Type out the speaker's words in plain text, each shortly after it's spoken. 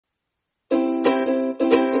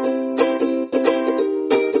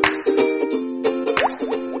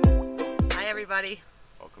everybody.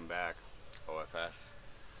 Welcome back, OFS.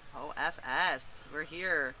 OFS, we're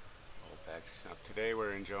here. Old Factory Snuff. Today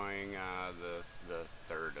we're enjoying the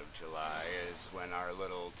 3rd of July is when our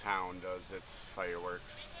little town does its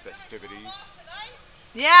fireworks festivities.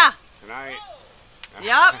 Yeah. Tonight.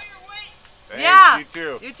 Yep. Thanks, Yeah. you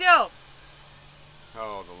too. You too.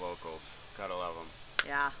 Oh, the locals. Gotta love them.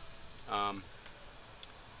 Yeah.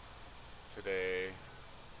 Today.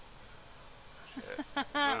 Shit.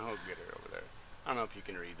 I'll get her over there. I don't know if you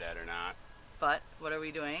can read that or not. But what are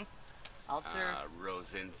we doing? Alter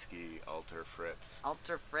Rosinski Alter Fritz.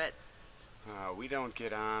 Alter Fritz. We don't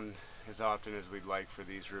get on as often as we'd like for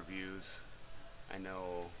these reviews. I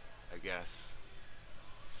know, I guess,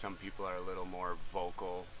 some people are a little more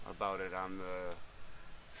vocal about it on the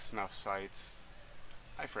snuff sites.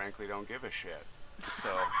 I frankly don't give a shit.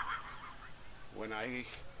 So, when I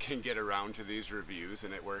can get around to these reviews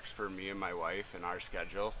and it works for me and my wife and our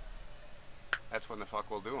schedule, that's when the fuck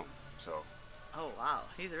we'll do them. So. Oh wow,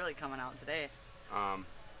 he's really coming out today.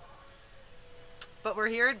 But we're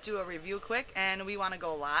here to do a review quick, and we want to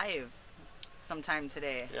go live sometime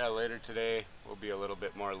today. Yeah, later today we'll be a little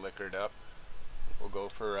bit more liquored up. We'll go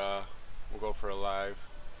for a live.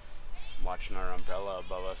 I'm watching our umbrella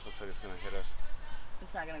above us. Looks like it's gonna hit us.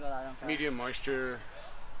 It's not gonna go that umbrella. Medium moisture.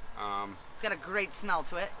 It's got a great smell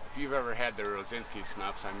to it. If you've ever had the Rosinski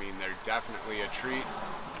snuffs, I mean, they're definitely a treat.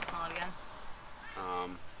 Can you smell it again?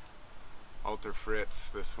 Alter Fritz,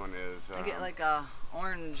 this one is... I get like a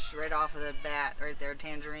orange right off of the bat, right there,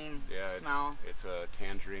 tangerine smell. It's a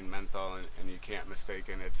tangerine menthol, and you can't mistake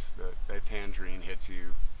it. It's the tangerine hits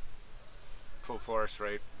you full force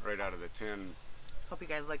right out of the tin. Hope you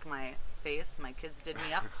guys like my face. My kids did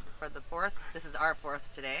me up for the 4th. This is our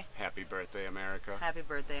 4th today. Happy birthday, America. Happy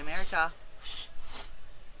birthday, America.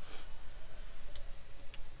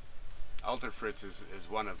 Alter Fritz is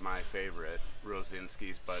one of my favorite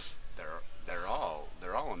Rosinskis, but they're all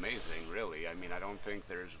amazing, really. I mean, I don't think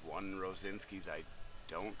there's one Rosinski's I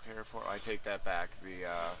don't care for. I take that back.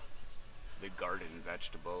 The garden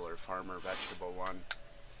vegetable or farmer vegetable one.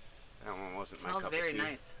 That one wasn't my cup of tea. Smells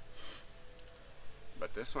very nice.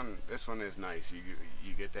 But this one is nice.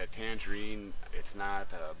 You get that tangerine. It's not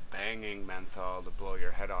a banging menthol to blow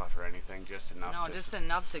your head off or anything. Just enough. No, just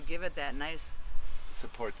enough to give it that nice.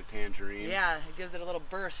 Support the tangerine. Yeah, it gives it a little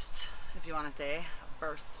burst, if you want to say, a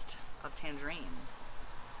burst of tangerine.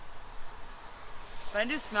 But I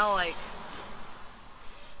do smell like,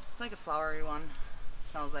 it's like a flowery one. It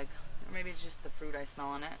smells like, or maybe it's just the fruit I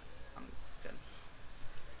smell in it. I'm good.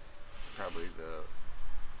 It's probably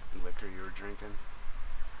the liquor you were drinking.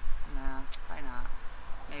 Nah, probably not.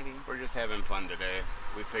 Maybe. We're just having fun today.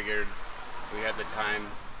 We figured we had the time.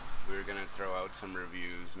 We were gonna throw out some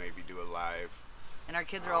reviews, maybe do a live. And our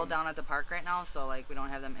kids are all down at the park right now, so like we don't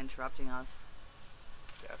have them interrupting us.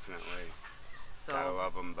 Definitely. So, gotta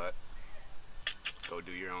love them, but go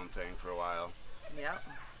do your own thing for a while. Yep.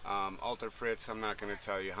 Alter Fritz, I'm not going to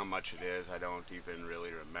tell you how much it is. I don't even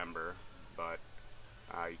really remember, but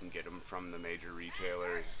you can get them from the major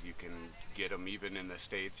retailers. You can get them even in the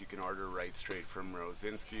States. You can order right straight from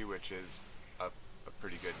Rosinski, which is a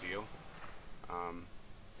pretty good deal.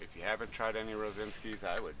 If you haven't tried any Rosinskis,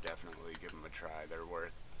 I would definitely give them a try. They're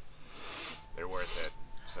worth it.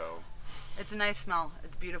 So it's a nice smell.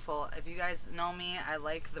 It's beautiful. If you guys know me, I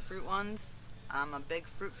like the fruit ones. I'm a big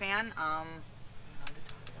fruit fan.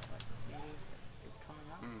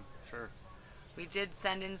 Sure. We did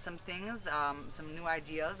send in some things, some new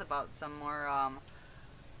ideas about some more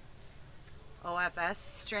OFS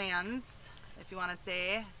strands, if you want to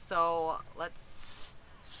say. So let's.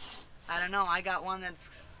 I don't know. I got one that's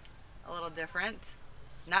a little different.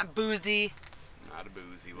 Not boozy. Not a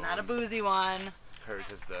boozy one. Not a boozy one. Hers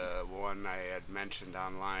is the one I had mentioned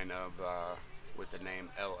online of with the name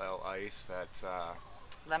LL Ice. That's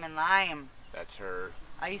lemon lime. That's her.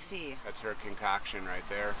 Icy. That's her concoction right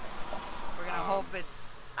there. We're gonna hope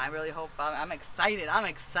it's. I really hope. I'm excited. I'm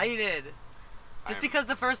excited. Just because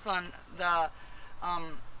the first one, the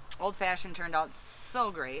old fashioned, turned out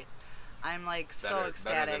so great. I'm like so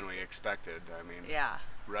ecstatic. Better than we expected. I mean, yeah.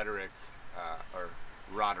 Roderick,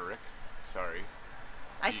 sorry.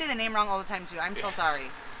 I say the name wrong all the time too. I'm so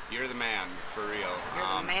sorry. You're the man, for real.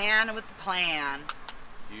 You're the man with the plan.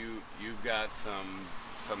 You've got some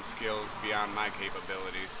skills beyond my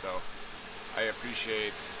capabilities, so I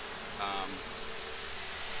appreciate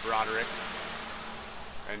Roderick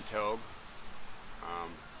and Tobe.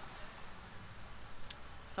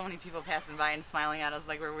 So many people passing by and smiling at us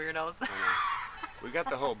like we're weirdos. We got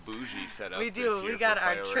the whole bougie set up. We do. We got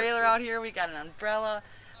our trailer out here. We got an umbrella.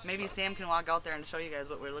 Maybe Sam can walk out there and show you guys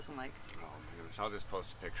what we're looking like. Oh my So I'll just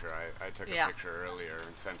post a picture. I took a picture earlier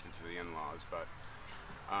and sent it to the in-laws, but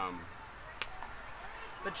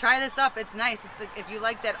try this up. It's nice. It's like, if you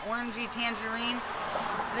like that orangey tangerine,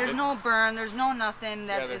 there's no burn. There's no nothing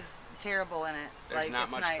that is terrible in it. There's like, not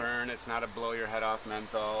it's much nice. burn. It's not a blow your head off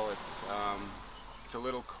menthol. It's a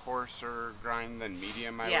little coarser grind than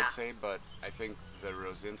medium, I would say, but I think the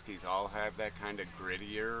Rosinskis all have that kind of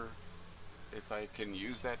grittier, if I can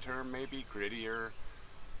use that term, maybe grittier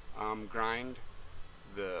grind.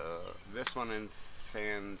 This one in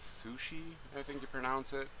Sansushi, I think you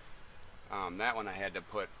pronounce it. That one I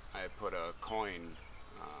put a coin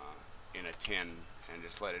in a tin and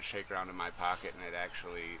just let it shake around in my pocket, and it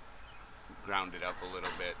actually ground it up a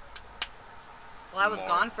little bit. Well, I was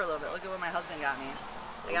gone for a little bit. Look at what my husband got me.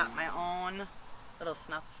 I got my own little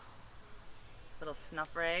snuff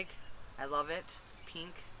rag. I love it. It's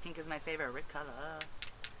pink. Pink is my favorite color.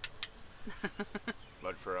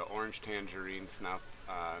 But for an orange tangerine snuff,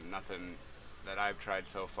 nothing that I've tried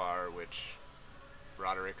so far, which,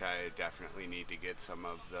 Roderick, I definitely need to get some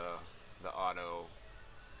of the auto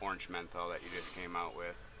orange menthol that you just came out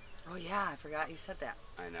with. Oh yeah, I forgot you said that.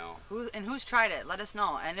 I know. Who's tried it? Let us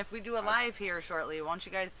know. And if we do a live here shortly, why don't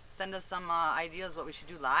you guys send us some ideas what we should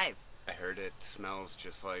do live? I heard it smells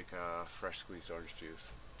just like fresh squeezed orange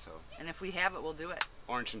juice. So. And if we have it, we'll do it.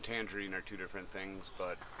 Orange and tangerine are two different things,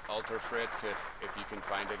 but Alter Fritz, if you can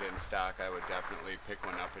find it in stock, I would definitely pick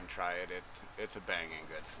one up and try it. It's a banging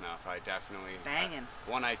good snuff. I definitely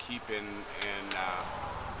one I keep in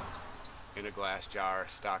a glass jar,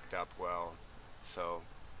 stocked up well. So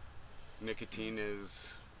nicotine is,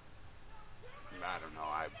 I don't know.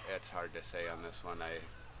 It's hard to say on this one.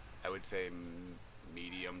 I would say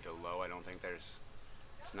medium to low. I don't think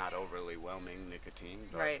it's not overly whelming nicotine.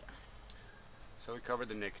 But right. So we covered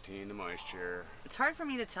the nicotine, the moisture. It's hard for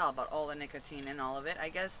me to tell about all the nicotine in all of it. I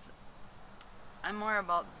guess I'm more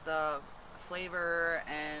about the flavor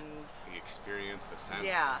and the experience, the sense.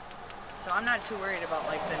 Yeah. So I'm not too worried about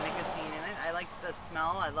like the nicotine in it. I like the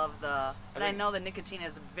smell. I love but I know the nicotine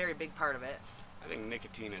is a very big part of it. I think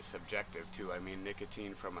nicotine is subjective too. I mean,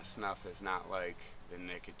 nicotine from a snuff is not like the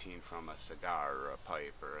nicotine from a cigar or a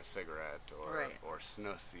pipe or a cigarette or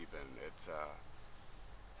snus even.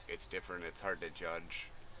 It's different. It's hard to judge,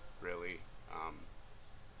 really.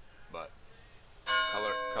 But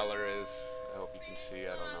color is, I hope you can see.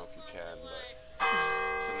 I don't know if you can, but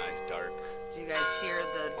it's a nice dark. Do you guys hear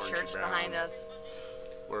the church behind us?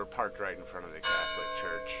 We're parked right in front of the Catholic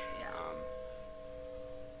church. Yeah.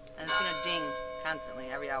 And it's gonna ding constantly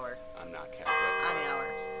every hour. I'm not Catholic. On the hour.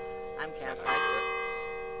 I'm Catholic.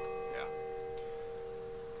 Yeah.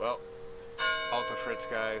 Well, Alter Fritz,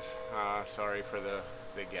 guys. Sorry for the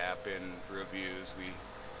gap in reviews. We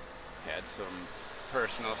had some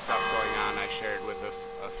personal stuff going on. I shared with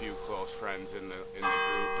a few close friends in the group,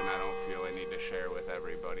 and I don't feel I need to share with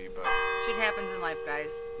everybody. But shit happens in life, guys.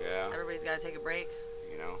 Yeah. Everybody's got to take a break.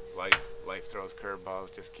 You know, life throws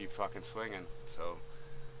curveballs. Just keep fucking swinging. So,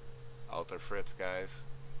 Alter Fritz, guys.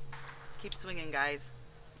 Keep swinging, guys.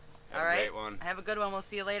 All right. Great one. Have a good one. We'll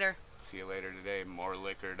see you later. See you later today. More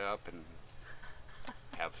liquored up and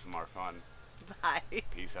have some more fun. Bye.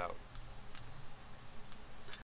 Peace out.